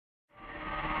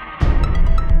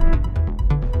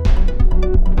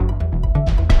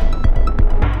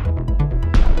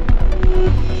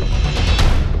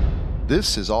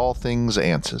This is All Things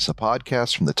Ansys, a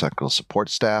podcast from the technical support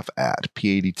staff at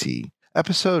PADT.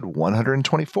 Episode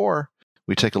 124,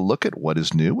 we take a look at what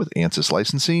is new with Ansys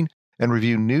licensing and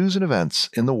review news and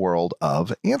events in the world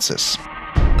of Ansys.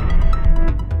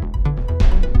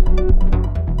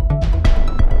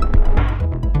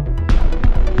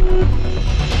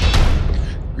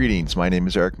 Greetings, my name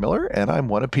is Eric Miller, and I'm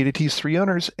one of PADT's 3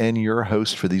 owners and your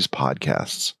host for these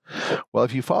podcasts. Well,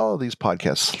 if you follow these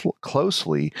podcasts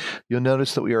closely, you'll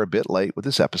notice that we are a bit late with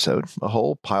this episode. A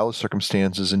whole pile of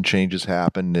circumstances and changes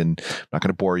happened, and I'm not going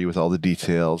to bore you with all the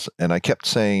details. And I kept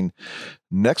saying,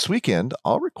 next weekend,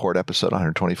 I'll record episode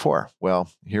 124. Well,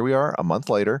 here we are a month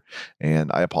later, and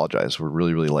I apologize. We're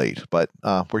really, really late. But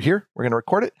we're here. We're going to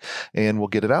record it, and we'll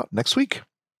get it out next week.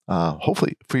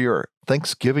 Hopefully for your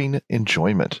Thanksgiving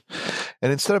enjoyment.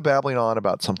 And instead of babbling on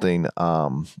about something,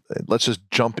 let's just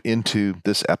jump into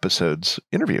this episode's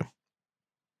interview.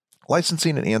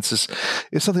 Licensing in Ansys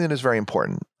is something that is very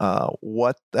important.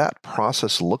 What that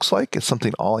process looks like is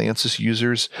something all Ansys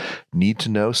users need to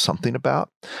know something about.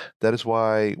 That is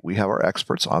why we have our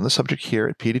experts on the subject here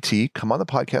at PADT come on the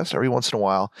podcast every once in a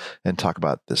while and talk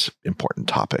about this important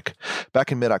topic.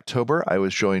 Back in mid-October, I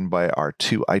was joined by our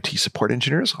 2 IT support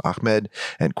engineers, Ahmed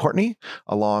and Courtney,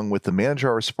 along with the manager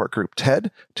of our support group, Ted,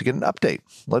 to get an update.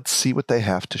 Let's see what they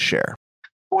have to share.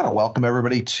 I want to welcome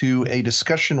everybody to a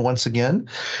discussion once again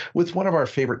with one of our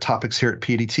favorite topics here at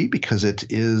PADT because it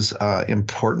is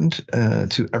important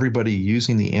to everybody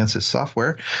using the Ansys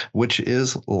software, which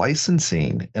is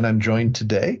licensing. And I'm joined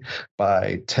today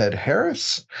by Ted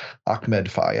Harris, Ahmed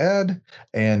Fayed,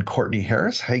 and Courtney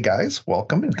Harris. Hey guys,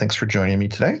 welcome and thanks for joining me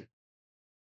today.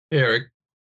 Hey Eric.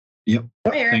 Yep.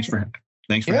 Hey, Eric.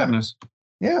 Thanks for having us.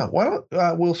 Yeah, why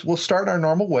don't we'll start our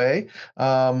normal way.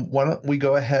 Why don't we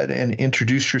go ahead and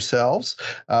introduce yourselves?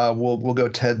 We'll go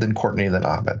Ted, then Courtney, then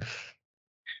Ahmed.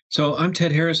 So I'm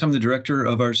Ted Harris. I'm the director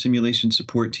of our simulation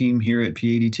support team here at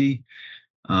PADT.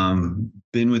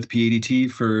 Been with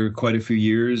PADT for quite a few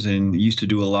years and used to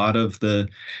do a lot of the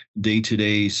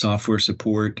day-to-day software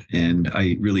support. And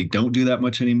I really don't do that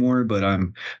much anymore, but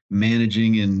I'm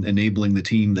managing and enabling the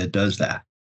team that does that.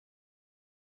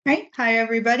 Right. Hi,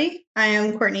 everybody. I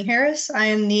am Courtney Harris. I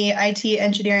am the IT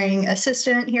engineering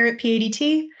assistant here at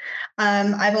PADT.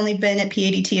 I've only been at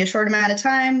PADT a short amount of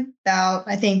time, about,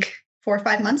 I think, 4 or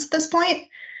 5 months at this point.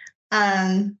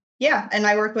 And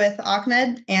I work with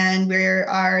Ahmed, and we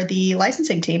are the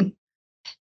licensing team.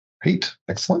 Great.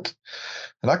 Excellent.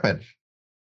 And Ahmed.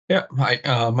 Yeah. Hi,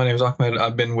 my name is Ahmed.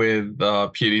 I've been with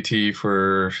PADT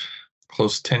for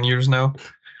close to 10 years now.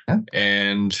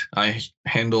 And I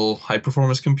handle high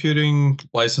performance computing,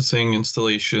 licensing,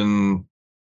 installation,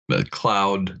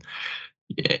 cloud,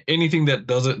 anything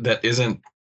that isn't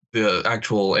the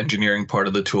actual engineering part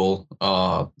of the tool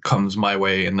comes my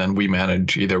way, and then we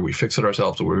manage. Either we fix it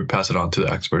ourselves or we pass it on to the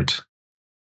experts.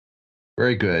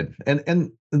 Very good.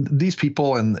 And these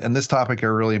people and this topic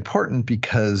are really important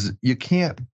because you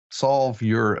can't solve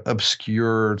your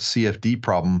obscure CFD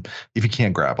problem if you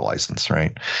can't grab a license,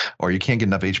 right? Or you can't get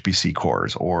enough HPC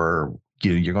cores, or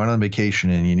you're going on vacation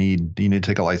and you need to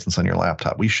take a license on your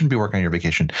laptop. Well, you shouldn't be working on your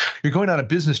vacation. You're going on a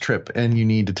business trip and you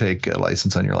need to take a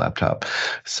license on your laptop.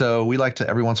 So we like to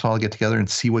every once in a while get together and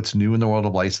see what's new in the world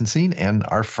of licensing. And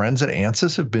our friends at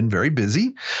Ansys have been very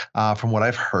busy, from what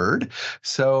I've heard.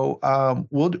 So I'll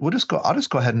just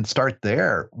go ahead and start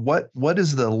there. What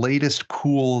is the latest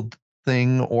cool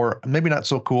thing, or maybe not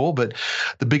so cool, but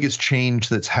the biggest change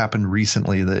that's happened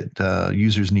recently that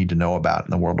users need to know about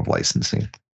in the world of licensing?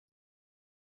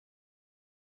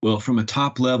 Well, from a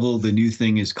top level, the new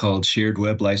thing is called shared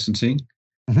web licensing.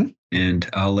 Mm-hmm. And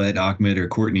I'll let Ahmed or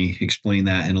Courtney explain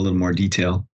that in a little more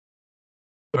detail.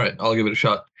 All right, I'll give it a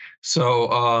shot.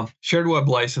 So shared web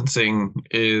licensing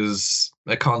is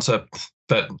a concept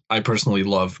that I personally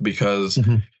love because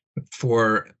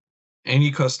for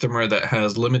any customer that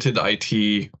has limited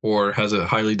IT or has a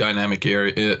highly dynamic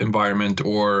environment,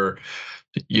 or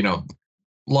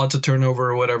lots of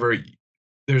turnover or whatever,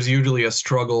 there's usually a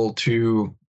struggle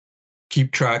to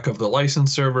keep track of the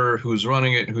license server, who's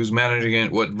running it, who's managing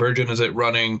it, what version is it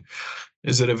running,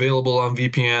 is it available on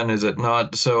VPN, is it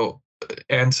not? So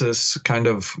Ansys kind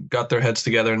of got their heads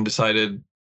together and decided,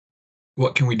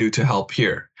 what can we do to help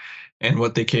here? And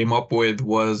what they came up with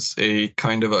was a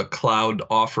kind of a cloud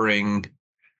offering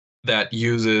that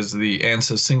uses the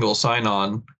Ansys single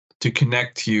sign-on to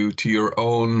connect you to your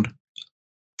own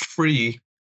free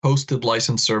hosted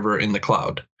license server in the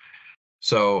cloud.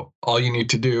 So all you need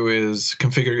to do is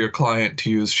configure your client to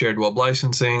use shared web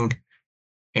licensing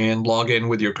and log in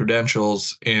with your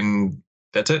credentials, and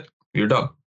that's it. You're done.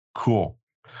 Cool.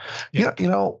 Yeah. You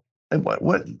know,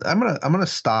 what I'm gonna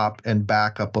stop and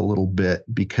back up a little bit,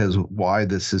 because why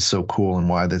this is so cool and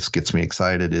why this gets me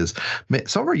excited is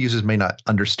some of our users may not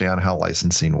understand how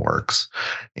licensing works,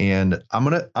 and I'm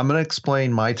gonna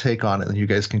explain my take on it, and you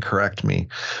guys can correct me.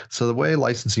 So the way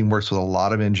licensing works with a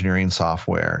lot of engineering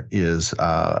software is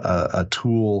a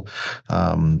tool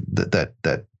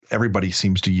that everybody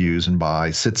seems to use and buy.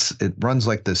 It runs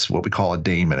like this, what we call a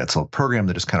daemon. It's a program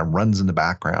that just kind of runs in the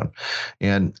background,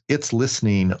 and it's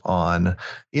listening on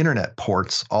internet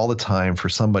ports all the time for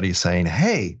somebody saying,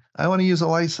 hey, I want to use a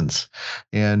license.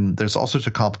 And there's all sorts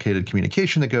of complicated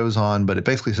communication that goes on, but it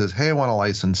basically says, hey, I want a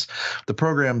license. The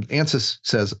program, Ansys,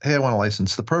 says, hey, I want a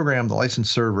license. The program, the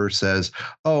license server says,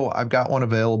 oh, I've got one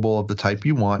available of the type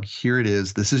you want. Here it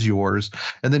is. This is yours.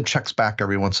 And then checks back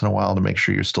every once in a while to make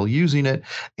sure you're still using it.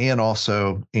 And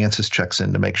also Ansys checks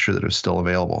in to make sure that it's still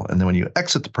available. And then when you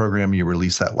exit the program, you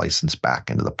release that license back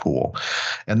into the pool.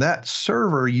 And that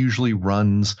server usually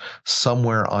runs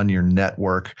somewhere on your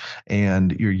network,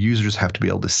 and your users have to be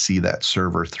able to see that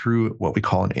server through what we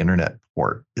call an internet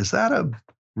port. Is that a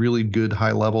really good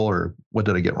high level, or what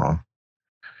did I get wrong?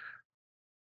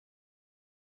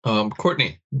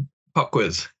 Courtney, pop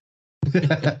quiz.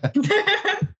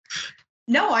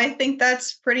 No, I think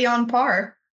that's pretty on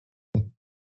par.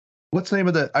 What's the name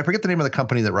of I forget the name of the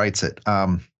company that writes it.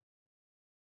 LM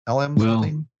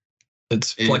something?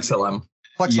 It's FlexLM.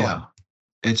 FlexLM. Yeah.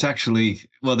 It's actually,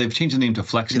 they've changed the name to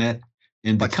FlexNet.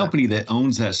 And the company that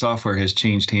owns that software has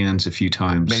changed hands a few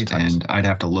times. Many times. And I'd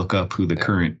have to look up who the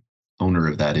current owner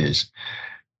of that is.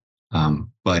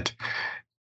 But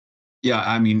yeah,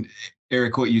 I mean,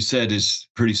 Eric, what you said is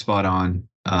pretty spot on.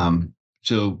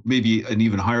 So maybe an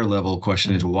even higher level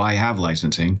question is, why have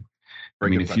licensing? I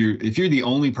mean, if you're the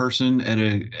only person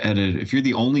if you're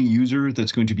the only user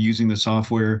that's going to be using the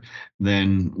software,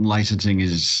 then licensing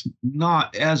is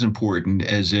not as important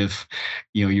as if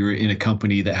you're in a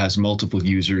company that has multiple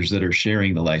users that are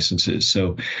sharing the licenses.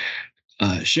 So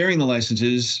sharing the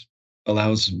licenses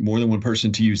allows more than one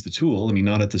person to use the tool. I mean,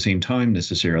 not at the same time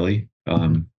necessarily,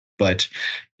 but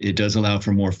it does allow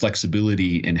for more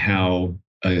flexibility in how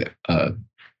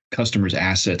customers'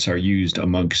 assets are used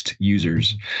amongst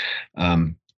users.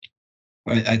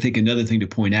 I think another thing to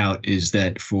point out is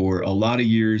that for a lot of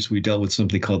years, we dealt with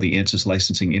something called the Ansys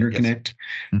Licensing Interconnect,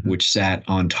 which sat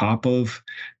on top of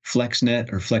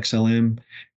FlexNet or FlexLM,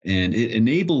 and it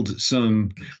enabled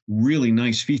some really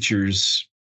nice features,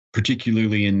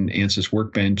 particularly in Ansys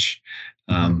Workbench,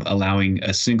 allowing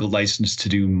a single license to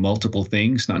do multiple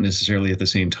things, not necessarily at the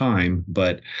same time,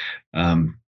 but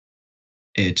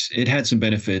it had some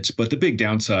benefits. But the big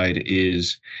downside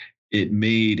is it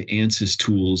made Ansys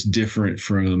tools different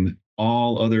from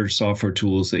all other software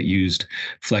tools that used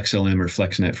FlexLM or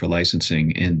FlexNet for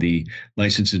licensing, and the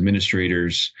license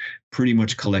administrators pretty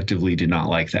much collectively did not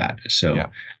like that. So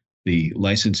the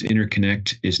license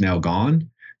interconnect is now gone.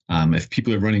 If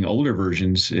people are running older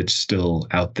versions, it's still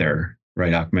out there,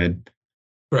 right, Ahmed?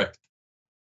 Correct.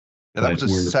 Yeah, that was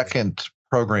a second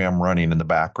program running in the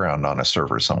background on a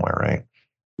server somewhere, right?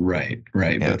 Right.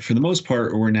 Yeah. But for the most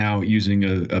part, we're now using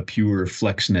a pure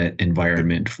FlexNet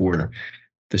environment for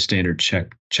the standard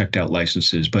checked out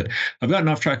licenses. But I've gotten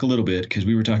off track a little bit because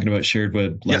we were talking about shared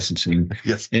web licensing.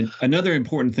 Yes. And another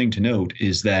important thing to note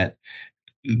is that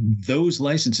those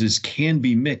licenses can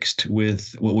be mixed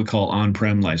with what we call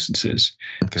on-prem licenses.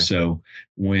 Okay. So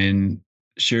when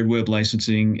shared web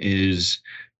licensing is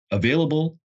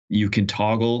available, you can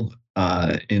toggle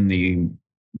in the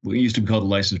what used to be called the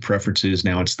license preferences.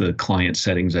 Now it's the client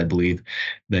settings, I believe,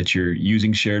 that you're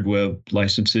using shared web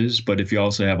licenses. But if you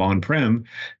also have on-prem,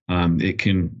 it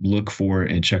can look for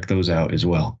and check those out as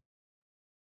well.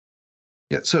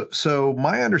 Yeah. So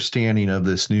my understanding of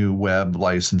this new web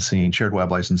licensing, shared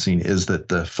web licensing, is that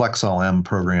the FlexLM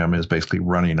program is basically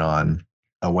running on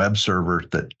a web server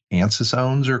that Ansys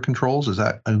owns or controls. Is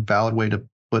that a valid way to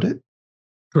put it?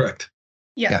 Correct.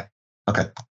 Yeah. Okay.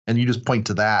 And you just point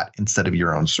to that instead of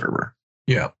your own server.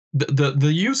 Yeah.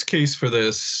 The use case for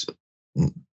this,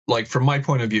 like from my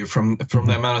point of view, from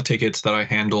the amount of tickets that I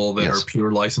handle that are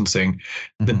pure licensing,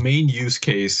 the main use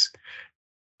case,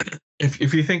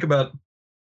 if you think about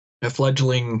a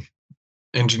fledgling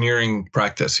engineering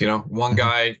practice, one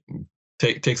guy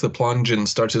takes the plunge and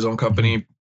starts his own company,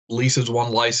 leases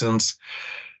one license,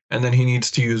 and then he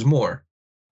needs to use more.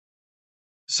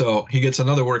 So he gets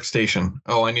another workstation.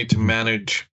 Oh, I need to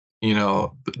manage,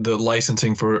 the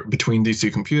licensing for between these two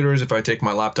computers. If I take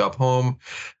my laptop home,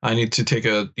 I need to take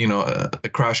a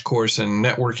crash course in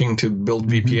networking to build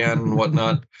VPN and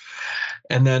whatnot.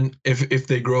 And then if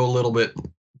they grow a little bit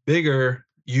bigger,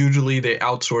 usually they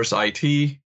outsource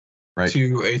IT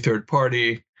to a third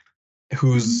party.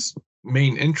 whose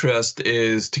main interest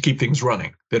is to keep things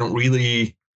running. They don't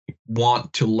really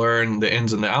want to learn the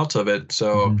ins and the outs of it.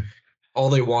 So all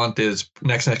they want is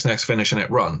next, finish, and it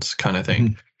runs kind of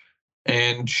thing.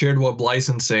 And shared web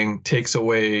licensing takes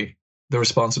away the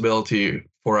responsibility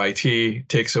for IT,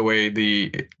 takes away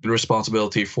the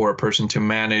responsibility for a person to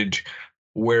manage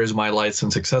where is my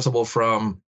license accessible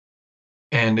from,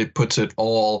 and it puts it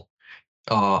all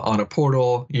on a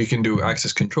portal. You can do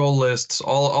access control lists.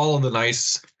 All of the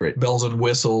nice bells and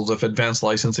whistles of advanced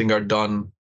licensing are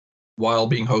done while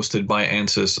being hosted by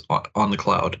Ansys on the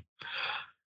cloud.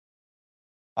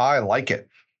 I like it.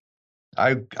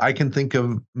 I can think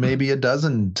of maybe a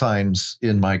dozen times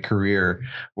in my career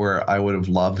where I would have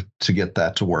loved to get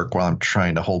that to work while I'm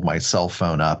trying to hold my cell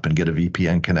phone up and get a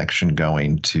VPN connection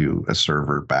going to a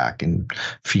server back in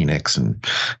Phoenix. And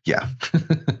yeah,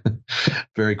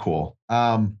 very cool.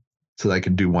 So that I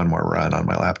can do one more run on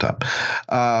my laptop.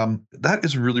 That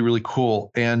is really, really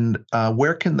cool. And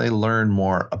where can they learn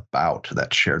more about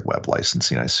that shared web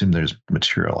licensing? I assume there's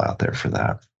material out there for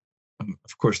that.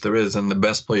 Of course there is, and the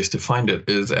best place to find it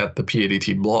is at the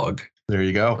PADT blog. There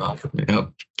you go. Yep.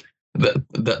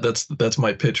 That's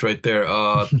my pitch right there.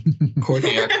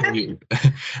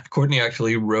 Courtney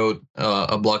actually wrote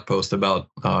a blog post about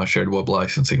shared web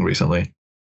licensing recently.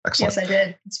 Excellent. Yes, I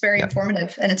did. It's very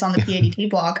informative, and it's on the PADT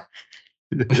blog.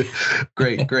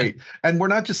 Great. And we're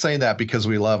not just saying that because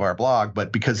we love our blog,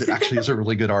 but because it actually is a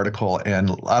really good article, and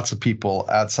lots of people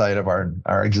outside of our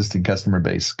existing customer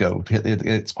base go.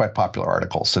 It's quite a popular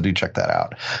article, so do check that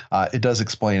out. It does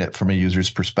explain it from a user's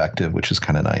perspective, which is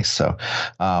kind of nice. So,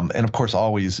 and of course,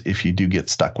 always, if you do get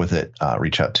stuck with it,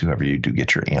 reach out to whoever you do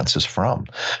get your answers from.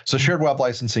 So shared web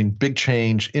licensing, big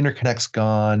change, interconnect's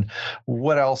gone.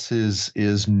 What else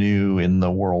is new in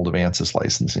the world of Ansys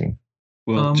licensing?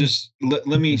 Well, just let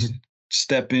me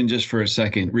step in just for a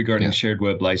second regarding shared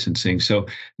web licensing. So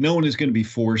no one is going to be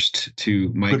forced to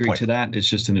migrate to that. It's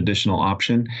just an additional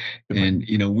option. And,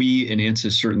 we in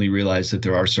Ansys certainly realize that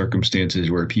there are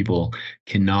circumstances where people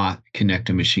cannot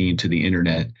connect a machine to the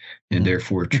internet, and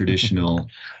therefore traditional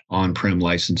on-prem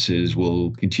licenses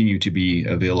will continue to be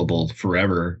available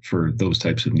forever for those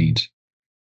types of needs.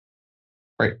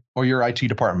 Right. Or your IT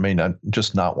department may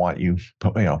not want you,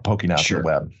 poking out the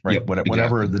web, right? Yep,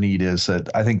 whatever the need is.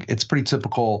 I think it's pretty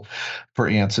typical for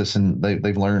Ansys, and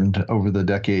they've learned over the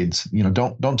decades.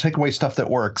 Don't take away stuff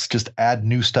that works. Just add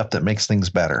new stuff that makes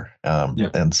things better.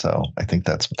 And so I think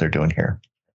that's what they're doing here.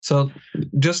 So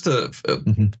just a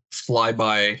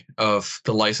flyby of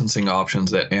the licensing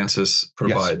options that Ansys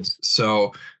provides. Yes.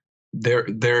 So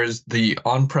there's the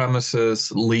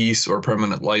on-premises lease or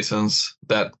permanent license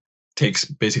that takes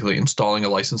basically installing a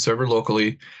license server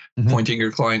locally, pointing your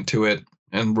client to it,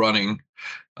 and running.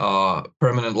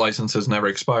 Permanent licenses never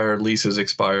expire. Leases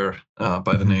expire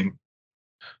by the name.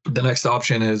 The next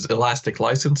option is elastic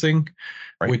licensing,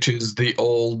 which is the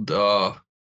old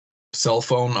cell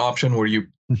phone option where you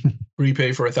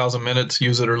prepay for 1,000 minutes,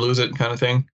 use it or lose it kind of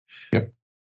thing. Yep.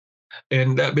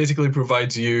 And that basically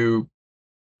provides you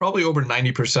probably over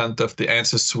 90% of the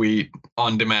Ansys suite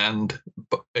on demand.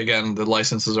 But again, the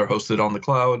licenses are hosted on the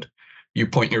cloud. You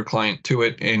point your client to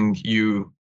it, and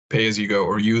you pay as you go,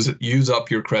 or use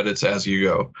up your credits as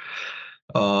you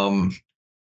go.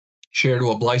 Shared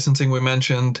web licensing we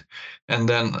mentioned, and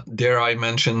then dare I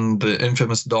mention the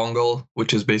infamous dongle,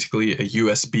 which is basically a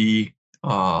USB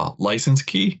license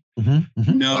key.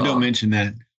 No, don't mention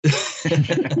that.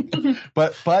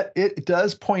 But it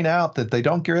does point out that they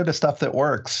don't get rid of stuff that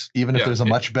works, even if there's a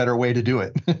much better way to do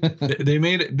it. they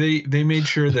made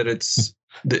sure that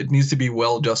it needs to be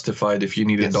well justified if you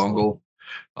need a dongle.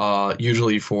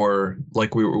 Usually for,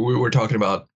 like we were talking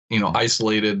about,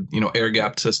 isolated, air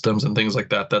gapped systems and things like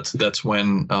that. That's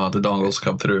when the dongles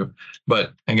come through.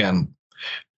 But again,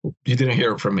 you didn't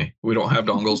hear it from me. We don't have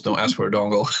dongles. Don't ask for a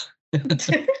dongle.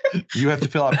 You have to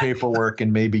fill out paperwork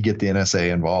and maybe get the NSA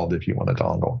involved if you want a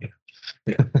dongle.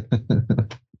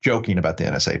 Joking about the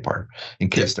NSA part, in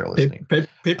case they're listening.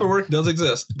 Paperwork does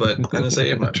exist, but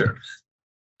NSA, I'm not sure.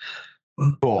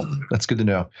 Cool. That's good to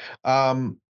know.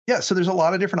 So there's a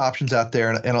lot of different options out there,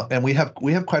 and we have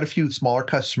quite a few smaller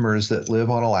customers that live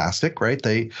on Elastic, right?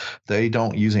 They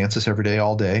don't use Ansys every day,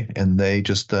 all day, and they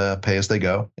just pay as they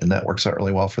go, and that works out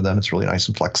really well for them. It's really nice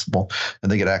and flexible, and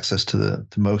they get access to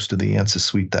most of the Ansys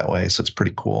suite that way, so it's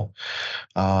pretty cool.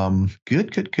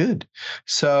 Good.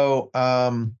 So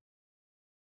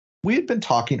we had been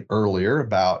talking earlier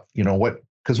about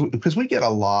because we get a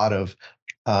lot of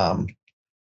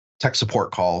tech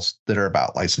support calls that are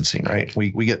about licensing, right?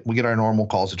 We get our normal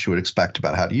calls that you would expect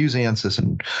about how to use Ansys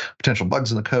and potential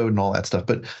bugs in the code and all that stuff.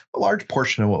 But a large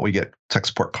portion of what we get tech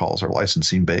support calls are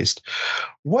licensing based.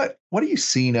 What are you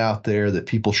seeing out there that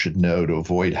people should know to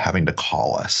avoid having to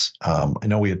call us? I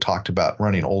know we had talked about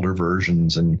running older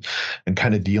versions and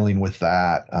kind of dealing with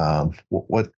that.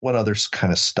 What other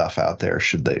kind of stuff out there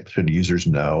should users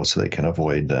know so they can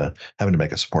avoid having to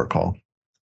make a support call?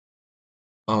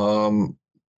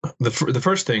 The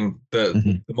first thing,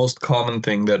 the most common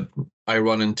thing that I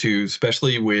run into,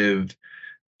 especially with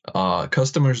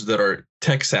customers that are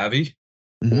tech savvy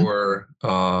or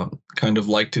kind of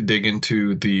like to dig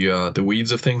into the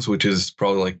weeds of things, which is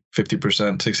probably like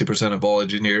 50%, 60% of all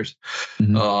engineers,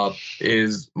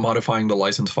 is modifying the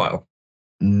license file.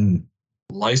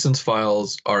 License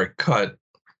files are cut.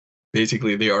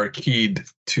 Basically, they are keyed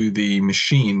to the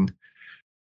machine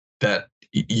that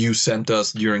you sent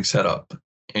us during setup.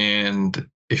 And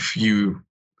if you,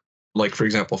 like, for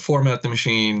example, format the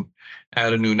machine,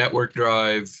 add a new network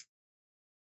drive,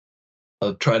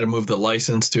 try to move the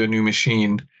license to a new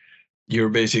machine, you're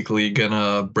basically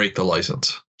gonna break the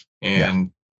license.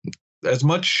 And as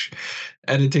much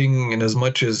editing and as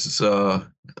much as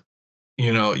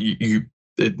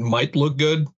it might look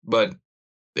good, but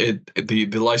the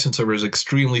license server is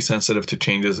extremely sensitive to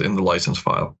changes in the license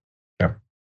file. Yeah.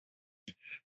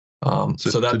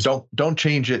 So don't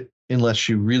change it unless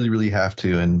you really, really have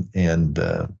to, and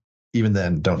even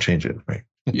then, don't change it. Right?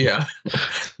 Yeah,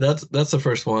 that's the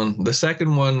first one. The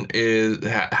second one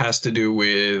has to do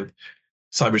with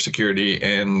cybersecurity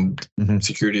and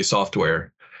security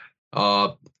software.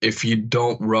 If you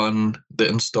don't run the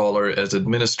installer as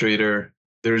administrator,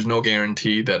 there's no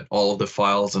guarantee that all of the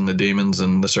files and the daemons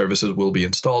and the services will be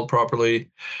installed properly.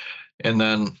 And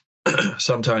then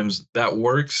sometimes that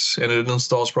works and it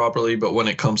installs properly, but when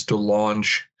it comes to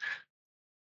launch,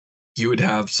 you would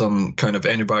have some kind of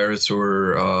antivirus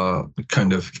or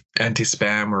kind of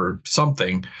anti-spam or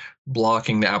something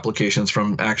blocking the applications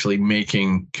from actually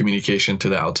making communication to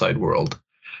the outside world.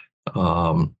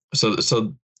 So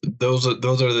those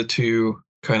are the two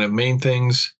kind of main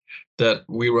things that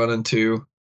we run into.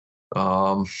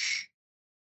 I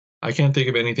can't think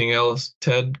of anything else.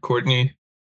 Ted, Courtney?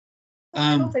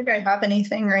 I don't think I have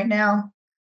anything right now.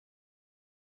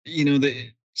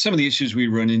 Some of the issues we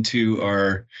run into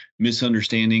are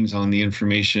misunderstandings on the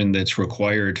information that's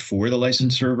required for the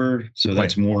license server. So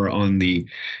that's more on the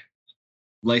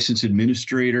license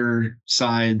administrator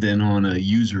side than on a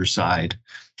user side.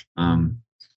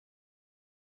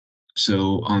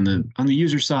 So on the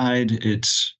user side,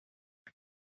 it's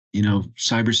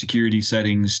cybersecurity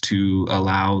settings to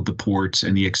allow the ports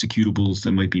and the executables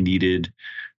that might be needed,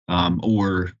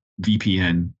 or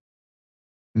VPN,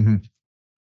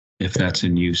 if that's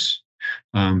in use.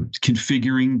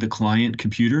 Configuring the client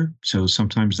computer, so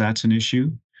sometimes that's an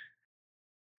issue.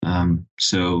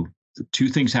 So two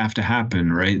things have to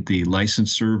happen, right? The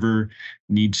license server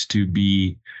needs to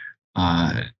be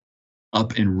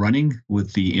up and running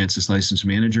with the Ansys License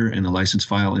Manager and the license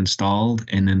file installed.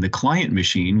 And then the client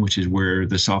machine, which is where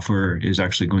the software is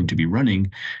actually going to be running,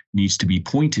 needs to be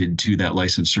pointed to that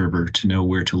license server to know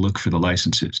where to look for the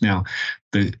licenses. Now,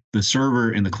 the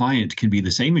server and the client can be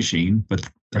the same machine, but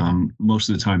most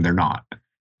of the time they're not.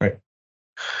 Right.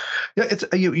 Yeah, it's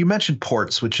you mentioned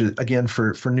ports, which is again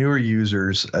for newer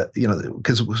users,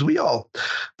 because we all,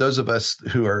 those of us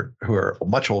who are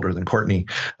much older than Courtney,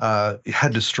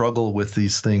 had to struggle with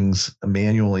these things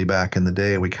manually back in the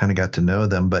day. We kind of got to know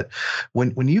them, but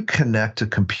when you connect a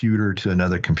computer to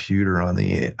another computer on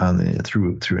the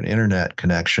through an internet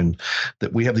connection,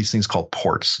 that we have these things called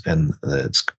ports, and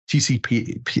it's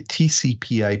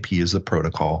TCP/IP is the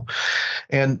protocol,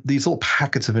 and these little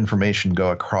packets of information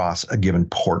go across a given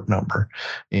port number.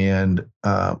 And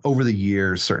over the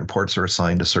years, certain ports are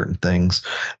assigned to certain things.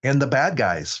 And the bad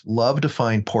guys love to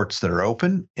find ports that are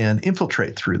open and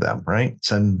infiltrate through them, right?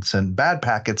 Send bad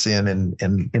packets in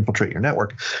and infiltrate your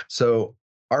network. So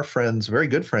our friends, very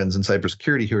good friends in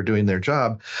cybersecurity who are doing their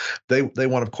job, they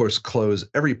want, of course, close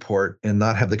every port and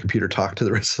not have the computer talk to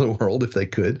the rest of the world if they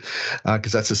could,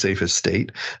 because that's the safest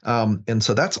state. And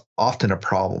so that's often a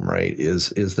problem, right? Is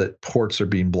that ports are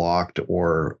being blocked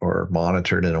or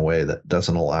monitored in a way that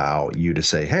doesn't allow you to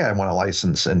say, hey, I want a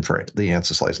license, and for the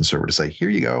Ansys license server to say, here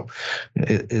you go.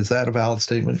 Is that a valid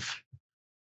statement?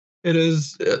 It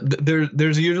is.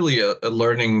 There's usually a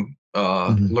learning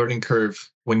curve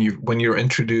when you're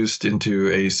introduced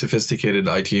into a sophisticated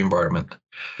IT environment.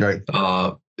 Right.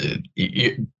 The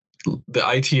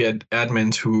IT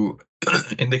admins who,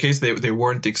 in the case they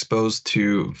weren't exposed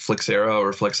to Flexera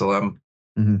or FlexLM,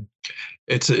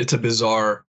 it's a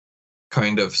bizarre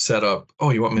kind of set up.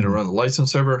 Oh, you want me to run the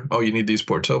license server? Oh, you need these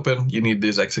ports open. You need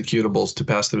these executables to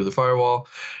pass through the firewall.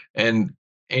 And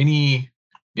any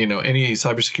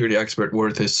cybersecurity expert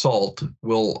worth his salt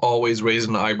will always raise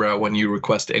an eyebrow when you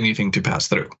request anything to pass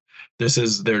through. This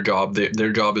is their job.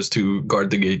 Their job is to guard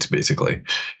the gates, basically.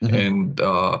 And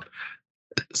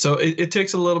so it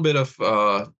takes a little bit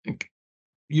of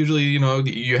usually, you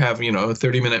have, a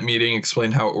 30-minute meeting,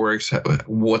 explain how it works,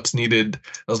 what's needed.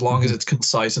 As long as it's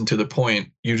concise and to the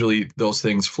point, usually those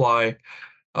things fly.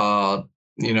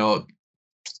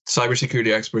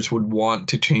 Cybersecurity experts would want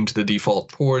to change the default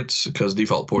ports because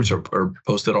default ports are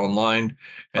posted online,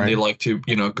 and they like to,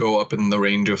 go up in the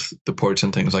range of the ports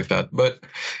and things like that. But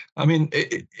I mean,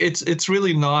 it's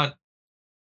really not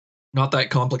that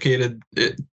complicated.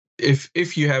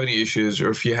 If you have any issues,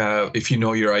 or if you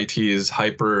know your IT is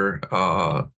hyper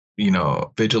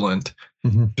vigilant,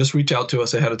 just reach out to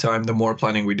us ahead of time. The more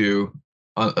planning we do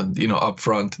up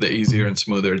front, the easier and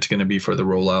smoother it's going to be for the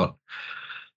rollout.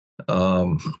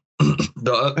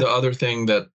 The other thing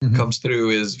that comes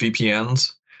through is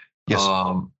VPNs. Yes.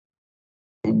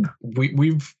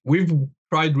 We've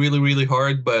tried really, really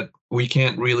hard, but we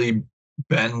can't really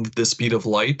bend the speed of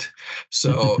light.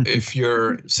 So if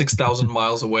you're 6,000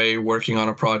 miles away working on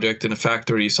a project in a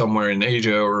factory somewhere in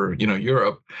Asia or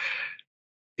Europe,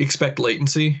 expect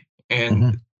latency.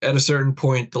 And at a certain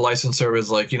point, the license server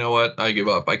is like, you know what, I give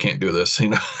up. I can't do this.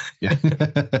 Yeah.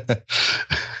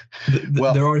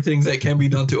 Well, there are things that can be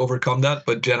done to overcome that,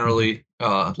 but generally,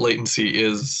 latency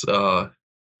is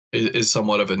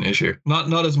somewhat of an issue.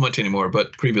 Not as much anymore,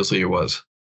 but previously it was.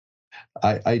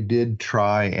 I did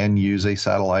try and use a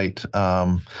satellite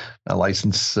a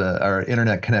license or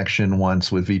internet connection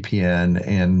once with VPN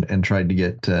and tried to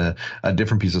get a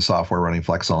different piece of software running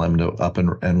FlexLM to up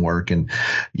and work. And,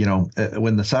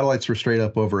 when the satellites were straight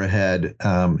up overhead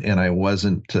and I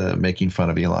wasn't making fun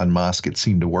of Elon Musk, it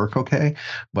seemed to work okay.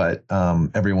 But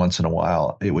every once in a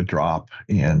while it would drop.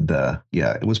 And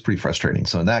it was pretty frustrating.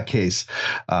 So in that case,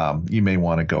 you may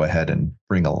want to go ahead and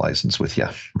bring a license with you,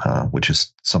 which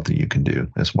is something you can do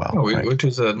as well. Right? Which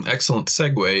is an excellent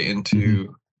segue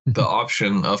into the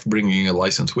option of bringing a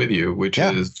license with you, which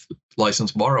is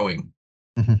license borrowing.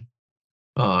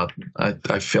 I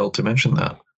failed to mention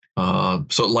that.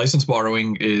 So license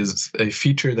borrowing is a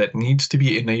feature that needs to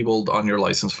be enabled on your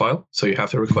license file. So you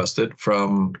have to request it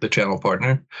from the channel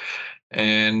partner.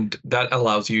 And that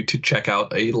allows you to check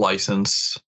out a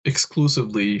license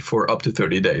exclusively for up to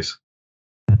 30 days.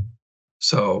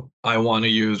 So I want to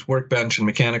use Workbench and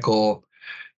Mechanical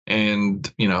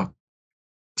and,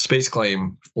 Space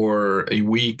Claim for a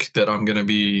week that I'm going to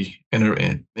be in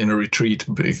a retreat,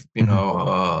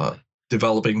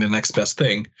 developing the next best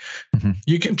thing.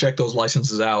 You can check those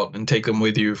licenses out and take them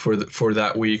with you for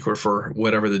that week or for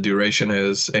whatever the duration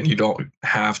is, and you don't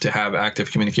have to have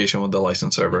active communication with the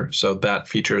license server. So that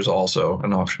feature is also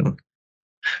an option.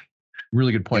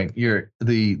 Really good point.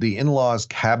 The in-laws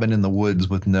cabin in the woods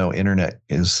with no internet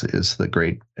is the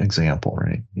great example,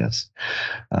 right? Yes.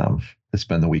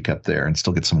 Spend the week up there and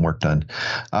still get some work done.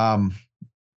 By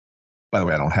the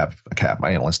way, I don't have a cabin. My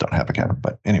analysts don't have a cabin,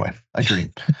 but anyway, I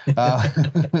dream.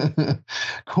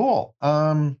 Cool.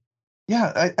 I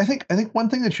think one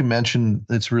thing that you mentioned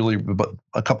that's really, but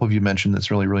a couple of you mentioned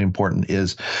that's really, really important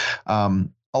is a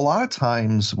lot of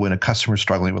times when a customer is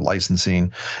struggling with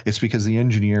licensing, it's because the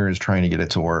engineer is trying to get it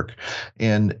to work.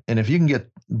 And if you can get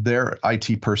their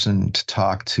IT person to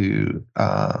talk to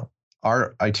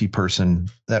our IT person,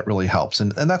 that really helps.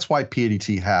 And that's why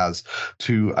PADT has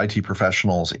two IT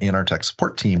professionals in our tech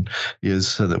support team, is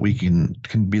so that we can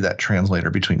be that translator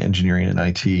between engineering and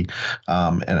IT.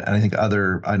 And I think I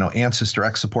know Ansys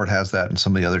Direct Support has that, and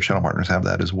some of the other channel partners have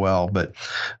that as well. But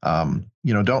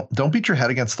don't beat your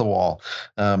head against the wall.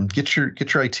 Get your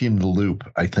IT in the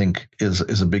loop, I think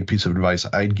is a big piece of advice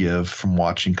I'd give from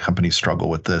watching companies struggle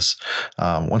with this.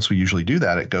 Once we usually do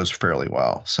that, it goes fairly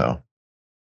well. So.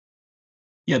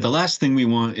 Yeah, the last thing we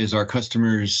want is our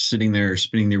customers sitting there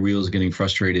spinning their wheels, getting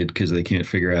frustrated because they can't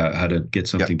figure out how to get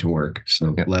something to work.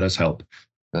 So let us help.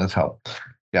 Let us help.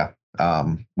 Yeah.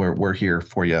 We're here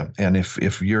for you. And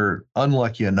if you're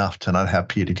unlucky enough to not have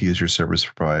PADT as your service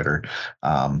provider,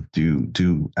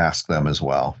 do ask them as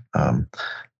well.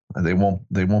 They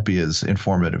won't be as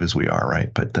informative as we are,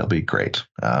 right? But they'll be great,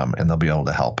 and they'll be able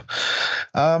to help.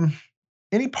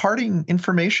 Any parting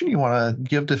information you want to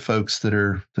give to folks that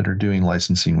are doing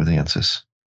licensing with Ansys?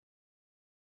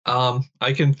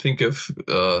 I can think of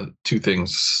two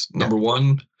things. Number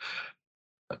one,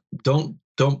 don't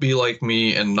don't be like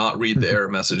me and not read the error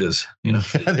messages.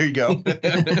 There you go.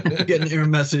 Get an error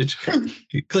message,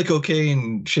 click OK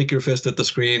and shake your fist at the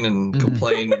screen and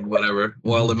complain and whatever,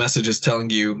 while the message is telling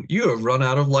you have run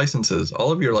out of licenses.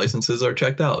 All of your licenses are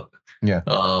checked out. Yeah.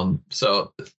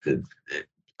 So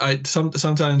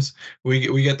sometimes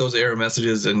we get those error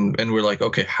messages and we're like,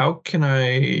 okay, how can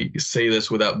I say this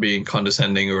without being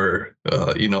condescending or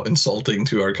insulting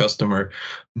to our customer?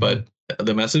 But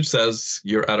the message says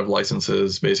you're out of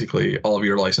licenses. Basically, all of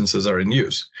your licenses are in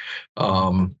use.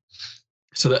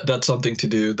 So that's something to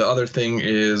do. The other thing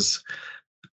is,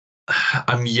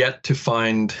 I'm yet to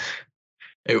find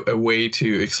a way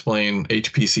to explain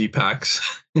HPC packs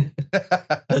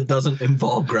that doesn't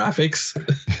involve graphics.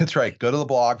 That's right. Go to the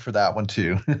blog for that one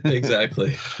too.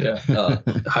 Exactly. Yeah.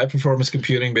 High performance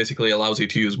computing basically allows you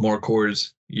to use more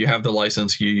cores. You have the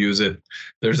license, you use it.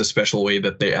 There's a special way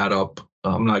that they add up.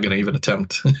 I'm not going to even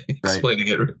attempt explaining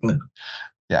it right now.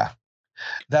 Yeah.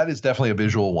 That is definitely a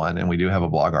visual one, and we do have a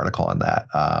blog article on that.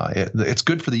 It's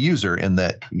good for the user in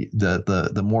that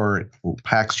the more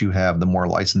packs you have, the more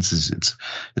licenses.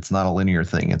 It's not a linear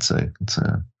thing. It's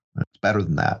better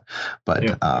than that.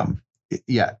 But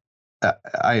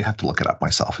I have to look it up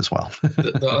myself as well.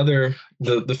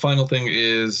 the final thing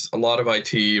is, a lot of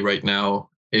IT right now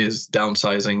is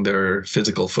downsizing their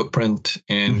physical footprint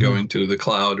and going to the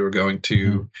cloud or going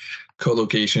to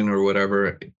co-location or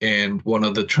whatever. And one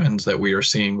of the trends that we are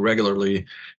seeing regularly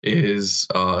is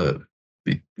the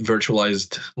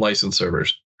virtualized license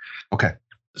servers. Okay.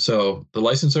 So the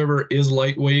license server is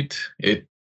lightweight.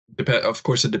 Of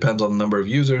course, it depends on the number of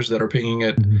users that are pinging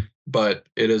it, but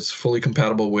it is fully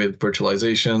compatible with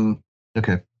virtualization.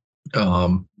 Okay.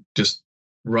 Just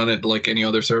run it like any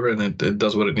other server, and it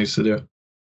does what it needs to do.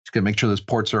 Just gotta make sure those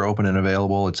ports are open and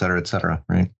available, et cetera,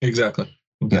 right? Exactly.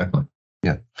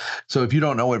 Yeah. So if you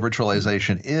don't know what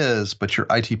virtualization is, but your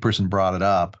IT person brought it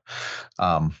up,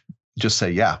 just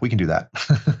say, yeah, we can do that.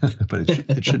 But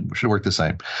it should work the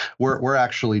same. We're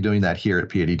actually doing that here at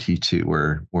PADT too.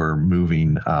 We're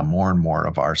moving more and more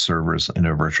of our servers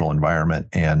into a virtual environment,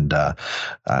 and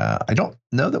I don't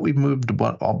know that we've moved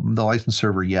the license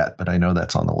server yet, but I know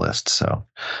that's on the list. So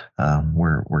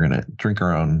we're gonna drink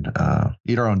our own,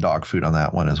 eat our own dog food on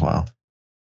that one as well.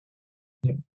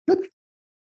 Yeah. Good.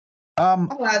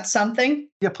 I'll add something.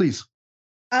 Yeah, please.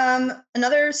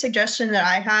 Another suggestion that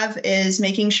I have is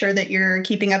making sure that you're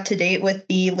keeping up to date with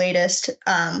the latest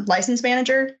license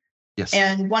manager. Yes.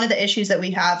 And one of the issues that we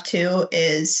have too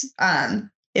is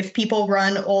if people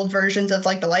run old versions of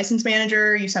like the license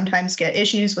manager, you sometimes get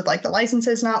issues with like the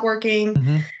licenses not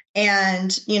working.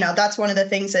 And, that's one of the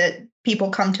things that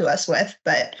people come to us with.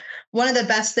 But one of the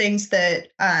best things that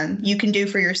you can do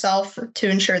for yourself to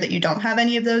ensure that you don't have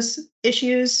any of those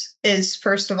issues is,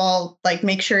 first of all, like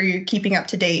make sure you're keeping up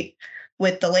to date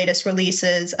with the latest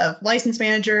releases of License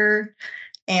Manager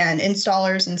and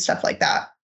installers and stuff like that.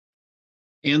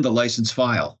 And the license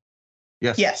file.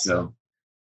 Yes. So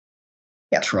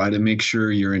try to make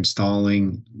sure you're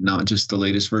installing not just the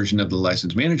latest version of the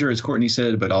license manager, as Courtney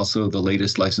said, but also the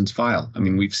latest license file. I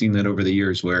mean, we've seen that over the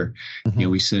years where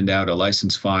we send out a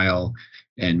license file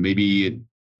and maybe it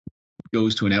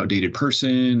goes to an outdated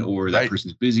person, or that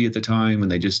person's busy at the time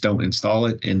and they just don't install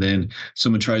it. And then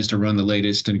someone tries to run the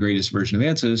latest and greatest version of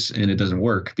Ansys and it doesn't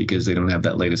work because they don't have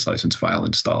that latest license file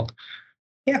installed.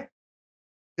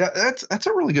 Yeah, that's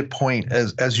a really good point.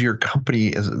 As your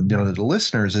company, as the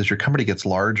listeners, as your company gets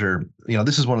larger,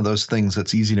 this is one of those things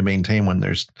that's easy to maintain when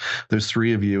there's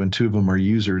three of you and two of them are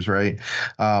users, right?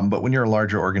 But when you're a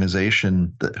larger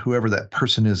organization, that whoever that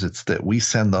person is, it's that we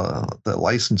send the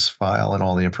license file and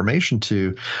all the information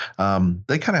to.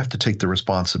 They kind of have to take the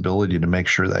responsibility to make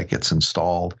sure that gets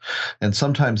installed. And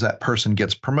sometimes that person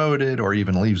gets promoted or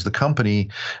even leaves the company,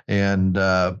 and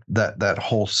that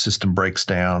whole system breaks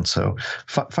down. So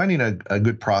finding a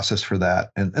good process for that,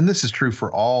 and this is true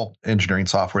for all engineering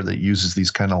software that uses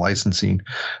these kind of licensing.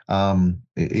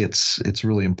 It's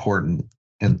really important.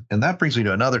 And that brings me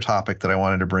to another topic that I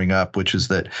wanted to bring up, which is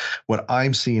that what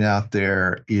I'm seeing out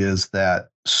there is that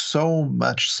so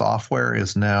much software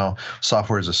is now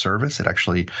software as a service. It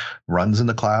actually runs in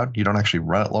the cloud. You don't actually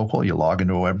run it local. You log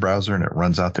into a web browser and it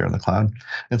runs out there in the cloud.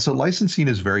 And so licensing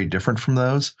is very different from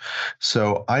those.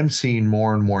 So I'm seeing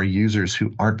more and more users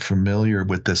who aren't familiar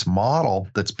with this model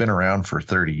that's been around for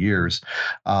 30 years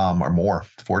or more,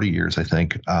 40 years, I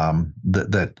think,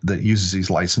 that uses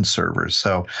these license servers.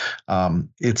 So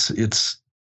it's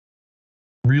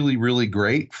really, really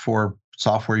great for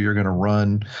software you're going to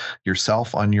run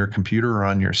yourself on your computer or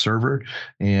on your server.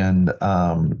 And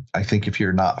I think if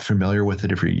you're not familiar with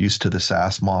it, if you're used to the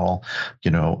SaaS model,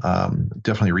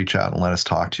 definitely reach out and let us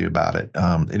talk to you about it.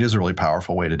 It is a really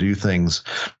powerful way to do things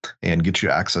and get you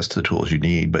access to the tools you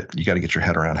need, but you got to get your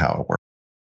head around how it works.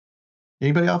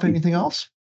 Anybody have anything else?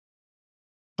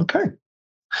 Okay.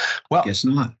 Well, Guess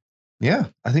not. Yeah,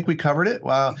 I think we covered it.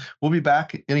 We'll be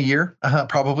back in a year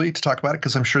probably to talk about it,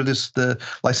 because I'm sure the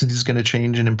licensing is going to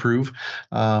change and improve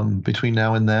between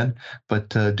now and then. But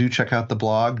do check out the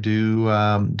blog.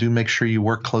 Do make sure you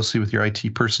work closely with your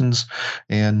IT persons,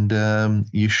 and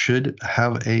you should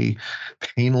have a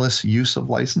painless use of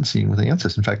licensing with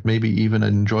Ansys. In fact, maybe even an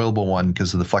enjoyable one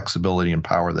because of the flexibility and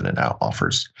power that it now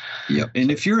offers. Yeah,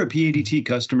 and if you're a PADT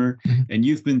customer and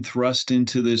you've been thrust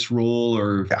into this role,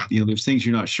 or there's things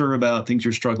you're not sure about, things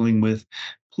you're struggling with,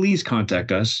 please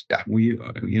contact us. Yeah. We,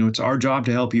 it's our job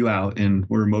to help you out, and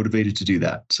we're motivated to do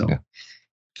that. So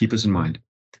keep us in mind.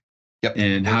 Yep.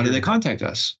 And how do they contact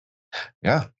us?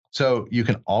 Yeah. So you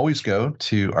can always go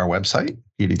to our website,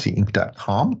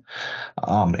 pdtinc.com,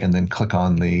 and then click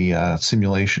on the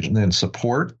simulation and then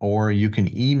support, or you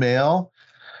can email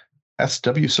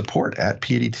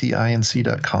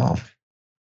swsupport@pdtinc.com,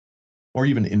 or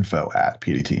even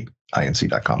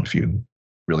info@pdtinc.com if you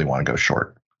really want to go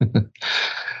short.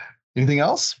 Anything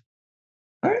else?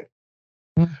 All right.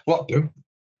 Well,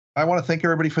 I want to thank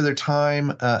everybody for their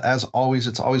time. As always,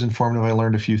 it's always informative. I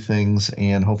learned a few things,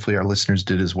 and hopefully our listeners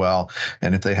did as well.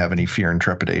 And if they have any fear and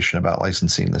trepidation about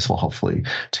licensing, this will hopefully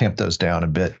tamp those down a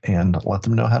bit and let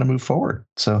them know how to move forward.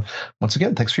 So once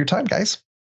again, thanks for your time, guys.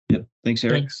 Yep. Thanks,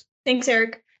 Eric. Thanks,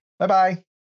 Eric. Bye-bye.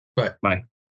 Bye. Bye.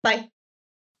 Bye.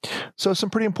 So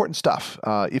some pretty important stuff.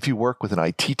 If you work with an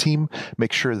IT team,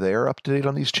 make sure they're up to date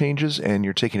on these changes and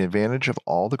you're taking advantage of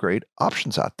all the great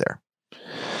options out there.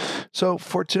 So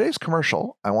for today's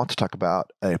commercial, I want to talk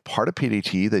about a part of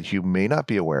PDT that you may not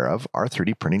be aware of, our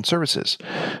 3D printing services.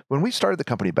 When we started the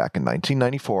company back in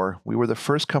 1994, we were the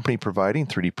first company providing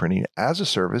 3D printing as a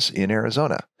service in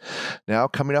Arizona. Now,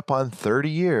 coming up on 30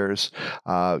 years,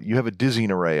 you have a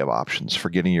dizzying array of options for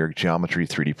getting your geometry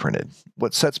 3D printed.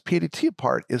 What sets PDT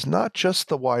apart is not just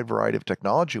the wide variety of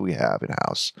technology we have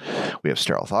in-house. We have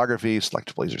stereolithography,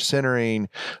 selective laser sintering,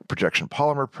 projection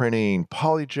polymer printing,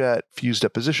 polyjet, fused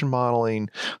deposition modeling,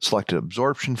 selective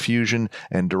absorption fusion,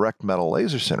 and direct metal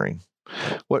laser sintering.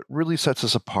 What really sets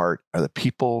us apart are the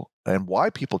people, and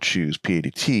why people choose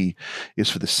PADT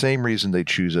is for the same reason they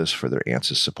choose us for their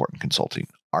Ansys support and consulting,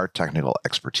 our technical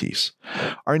expertise.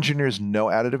 Our engineers know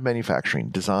additive manufacturing,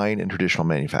 design, and traditional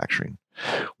manufacturing.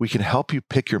 We can help you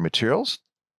pick your materials,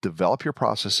 develop your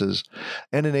processes,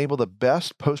 and enable the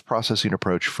best post-processing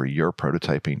approach for your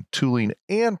prototyping, tooling,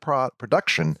 and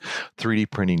production 3D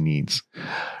printing needs.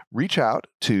 Reach out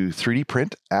to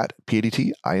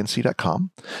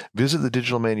 3dprint@pdtinc.com, visit the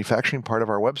digital manufacturing part of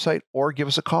our website, or give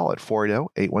us a call at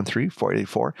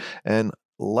 480-813-4884, and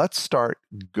let's get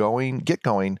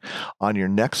going on your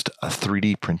next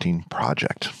 3D printing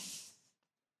project.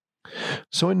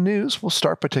 So in news, we'll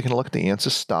start by taking a look at the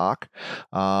Ansys stock.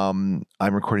 I'm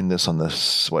recording this on the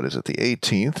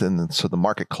 18th, and so the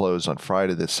market closed on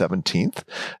Friday the 17th.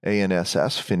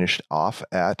 ANSS finished off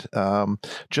at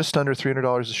just under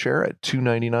 $300 a share at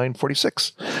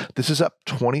 $299.46. This is up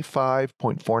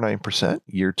 25.49%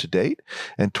 year to date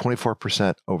and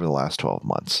 24% over the last 12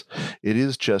 months. It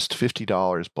is just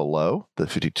 $50 below the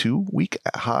 52-week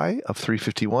high of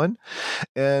 $351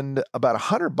 and about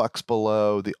 $100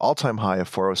 below the all-time high of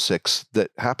 406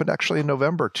 that happened actually in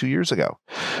November 2 years ago.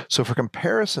 So for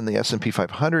comparison, the S&P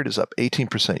 500 is up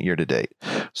 18% year to date.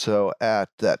 So at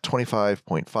that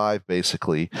 25.5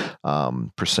 basically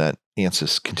percent,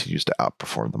 Ansys continues to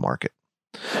outperform the market.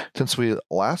 Since we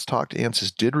last talked,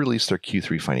 Ansys did release their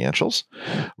Q3 financials.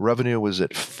 Revenue was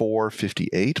at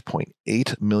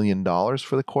 $458.8 million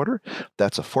for the quarter.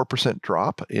 That's a 4%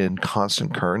 drop in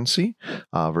constant currency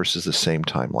versus the same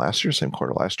time last year, same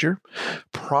quarter last year.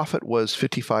 Profit was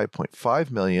 $55.5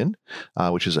 million,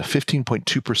 which is a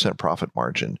 15.2% profit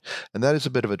margin. And that is a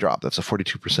bit of a drop. That's a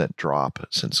 42% drop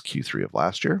since Q3 of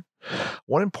last year.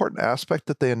 One important aspect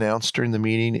that they announced during the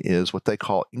meeting is what they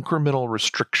call incremental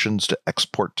restrictions to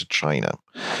export to China.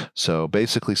 So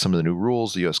basically, some of the new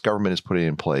rules the U.S. government is putting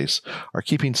in place are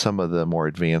keeping some of the more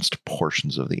advanced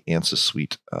portions of the Ansys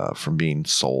suite from being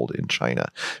sold in China,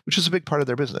 which is a big part of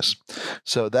their business.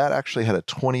 So that actually had a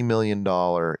 $20 million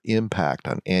impact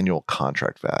on annual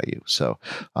contract value. So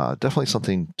definitely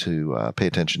something to pay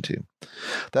attention to.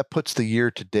 That puts the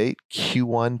year-to-date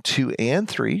Q1, 2, and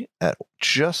 3 at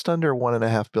just under $1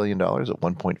 $1.5 billion at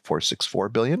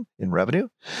 $1.464 billion in revenue.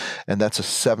 And that's a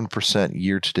 7%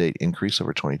 year-to-date increase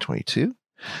over 2022.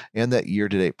 And that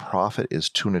year-to-date profit is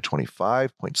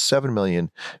 $225.7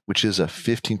 million, which is a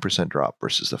 15% drop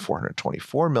versus the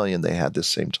 $424 million they had this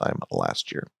same time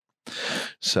last year.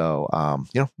 So,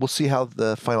 we'll see how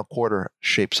the final quarter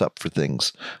shapes up for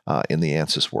things in the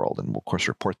Ansys world. And we'll, of course,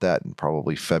 report that in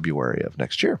probably February of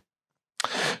next year.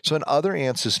 So in other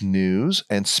Ansys news,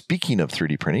 and speaking of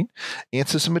 3D printing,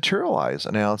 Ansys and Materialize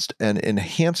announced an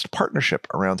enhanced partnership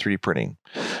around 3D printing.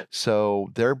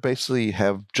 So they basically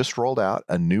have just rolled out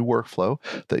a new workflow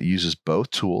that uses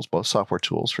both tools, both software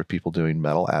tools for people doing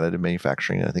metal additive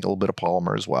manufacturing, and I think a little bit of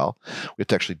polymer as well. We have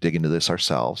to actually dig into this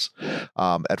ourselves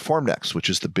at Formnext,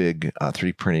 which is the big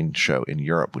 3D printing show in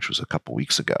Europe, which was a couple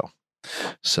weeks ago.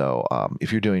 So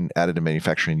if you're doing additive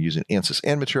manufacturing using Ansys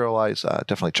and Materialize,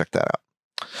 definitely check that out.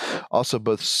 Also,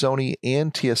 both Sony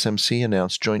and TSMC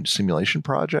announced joint simulation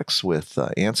projects with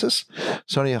Ansys.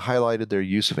 Sony highlighted their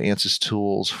use of Ansys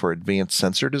tools for advanced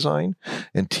sensor design,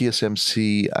 and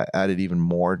TSMC added even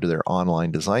more to their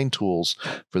online design tools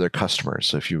for their customers.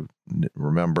 So if you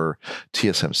remember,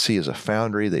 TSMC is a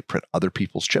foundry. They print other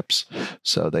people's chips.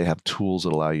 So they have tools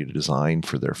that allow you to design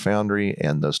for their foundry,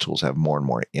 and those tools have more and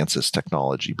more Ansys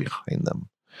technology behind them.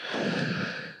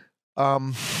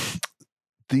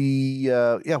 We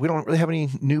don't really have any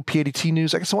new PADT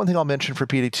news. I guess the one thing I'll mention for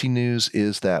PADT news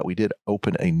is that we did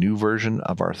open a new version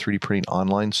of our 3D printing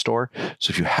online store.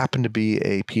 So if you happen to be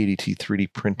a PADT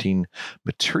 3D printing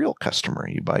material customer,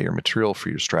 you buy your material for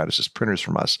your Stratasys printers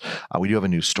from us, we do have a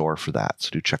new store for that. So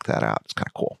do check that out. It's kind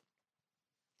of cool.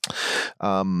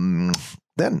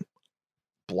 Then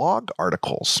blog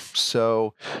articles.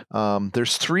 So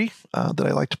there's three that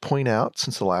I like to point out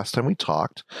since the last time we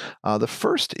talked. The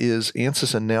first is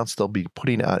Ansys announced they'll be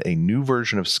putting out a new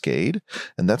version of SCADE,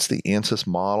 and that's the Ansys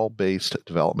model-based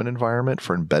development environment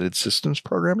for embedded systems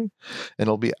programming, and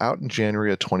it'll be out in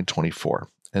January of 2024,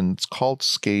 and it's called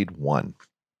SCADE 1.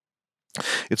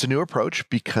 It's a new approach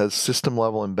because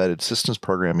system-level embedded systems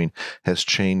programming has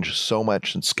changed so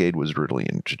much since SCADE was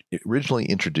originally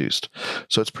introduced.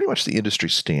 So it's pretty much the industry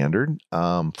standard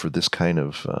for this kind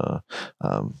of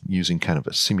using kind of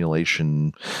a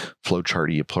simulation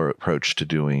flowcharty approach to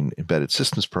doing embedded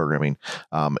systems programming.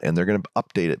 And they're going to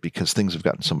update it because things have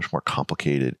gotten so much more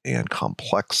complicated and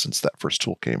complex since that first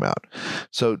tool came out.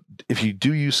 So if you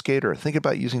do use SCADE or think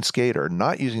about using SCADE or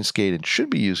not using SCADE and should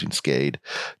be using SCADE,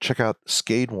 check out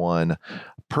SCADE 1,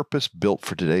 purpose-built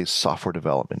for today's software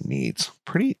development needs.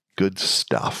 Pretty good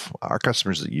stuff. Our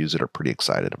customers that use it are pretty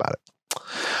excited about it.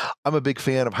 I'm a big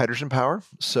fan of hydrogen power,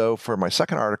 so for my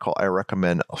second article, I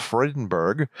recommend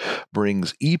Freudenberg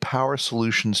brings e-power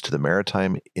solutions to the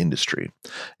maritime industry.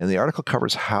 And the article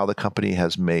covers how the company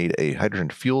has made a hydrogen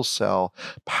fuel cell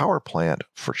power plant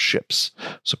for ships.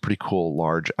 So pretty cool,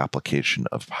 large application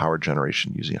of power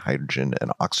generation using hydrogen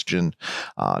and oxygen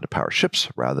to power ships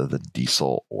rather than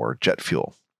diesel or jet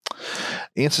fuel.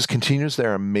 Ansys continues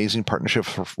their amazing partnership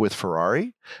with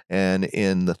Ferrari, and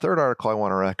in the third article I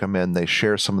want to recommend, they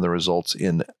share some of the results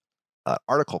in an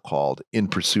article called In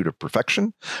Pursuit of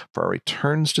Perfection. Ferrari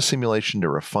turns to simulation to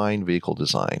refine vehicle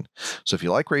design. So if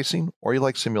you like racing, or you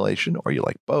like simulation, or you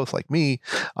like both like me,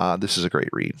 this is a great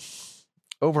read.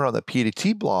 Over on the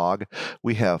PADT blog,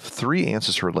 we have 3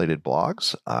 Ansys-related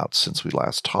blogs out since we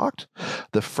last talked.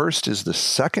 The first is the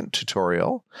second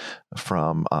tutorial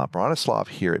from Bronislav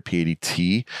here at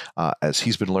PADT. As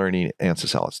he's been learning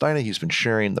Ansys LS-DYNA, he's been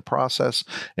sharing the process.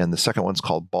 And the second one's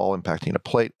called Ball Impacting a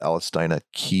Plate, LS-DYNA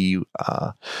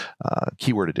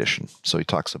Keyword Edition. So he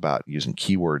talks about using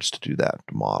keywords to do that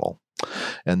model.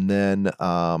 And then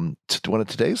one of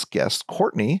today's guests,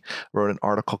 Courtney, wrote an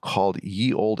article called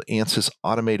Ye Old Ansys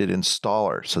Automated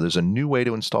Installer. So there's a new way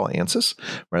to install Ansys.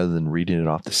 Rather than reading it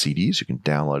off the CDs, you can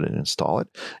download it and install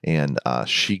it. And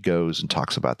she goes and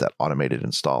talks about that automated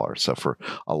installer. So for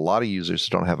a lot of users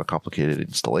who don't have a complicated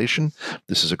installation,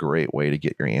 this is a great way to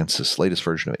get your latest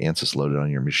version of Ansys loaded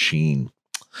on your machine.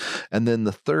 And then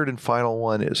the third and final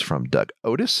one is from Doug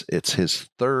Otis. It's his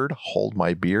third Hold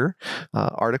My Beer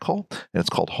article, and it's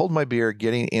called Hold My Beer,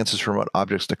 Getting Ansys Remote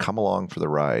Objects to Come Along for the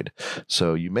Ride.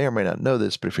 So you may or may not know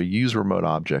this, but if you use remote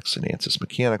objects in Ansys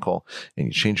Mechanical and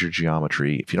you change your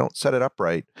geometry, if you don't set it up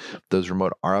right, those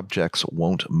remote objects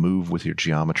won't move with your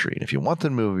geometry. And if you want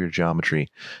them to move with your geometry,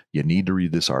 you need to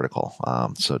read this article.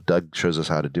 So Doug shows us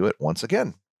how to do it once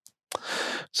again.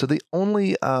 So the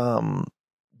only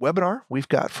webinar we've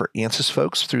got for Ansys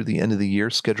folks through the end of the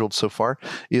year scheduled so far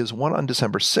is one on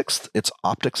December 6th. It's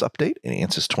Optics Update in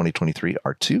Ansys 2023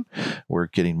 R2. We're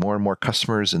getting more and more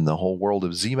customers in the whole world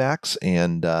of ZMax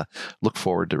and look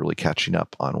forward to really catching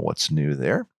up on what's new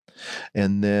there.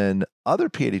 And then other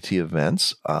PADT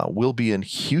events will be in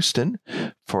Houston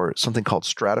for something called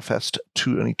Stratafest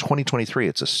 2023.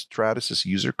 It's a Stratasys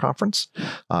user conference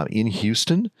in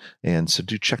Houston. And so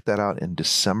do check that out in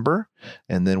December.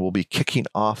 And then we'll be kicking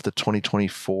off the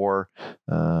 2024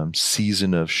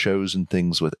 season of shows and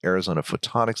things with Arizona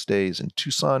Photonics Days in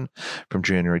Tucson from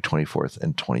January 24th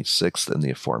and 26th. And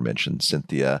the aforementioned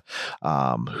Cynthia,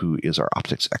 who is our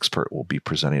optics expert, will be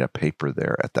presenting a paper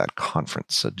there at that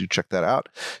conference. So do check that out.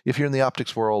 If you're in the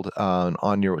optics world, so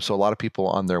a lot of people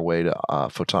on their way to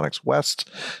Photonics West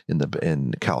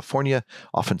in California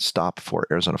often stop for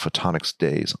Arizona Photonics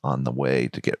Days on the way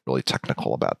to get really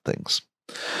technical about things.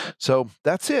 So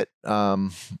that's it.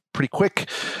 Pretty quick,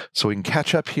 so we can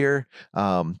catch up here.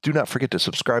 Do not forget to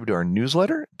subscribe to our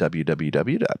newsletter,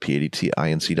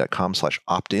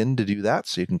 www.padtinc.com/opt-in to do that,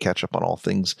 so you can catch up on all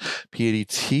things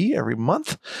PADT every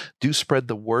month. Do spread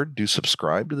the word. Do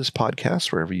subscribe to this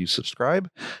podcast wherever you subscribe.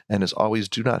 And as always,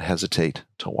 do not hesitate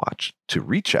to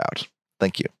reach out.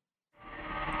 Thank you.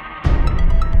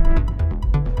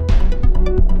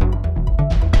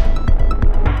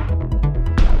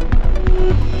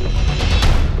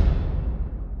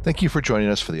 Thank you for joining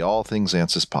us for the All Things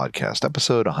Ansys podcast,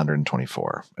 episode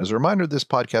 124. As a reminder, this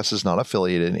podcast is not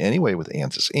affiliated in any way with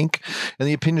Ansys Inc., and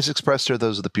the opinions expressed are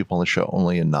those of the people on the show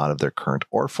only and not of their current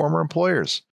or former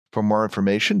employers. For more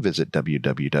information, visit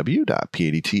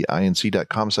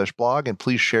www.padtinc.com/blog, and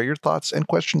please share your thoughts and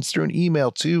questions through an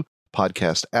email to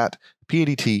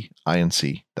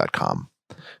podcast@padtinc.com.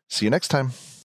 See you next time.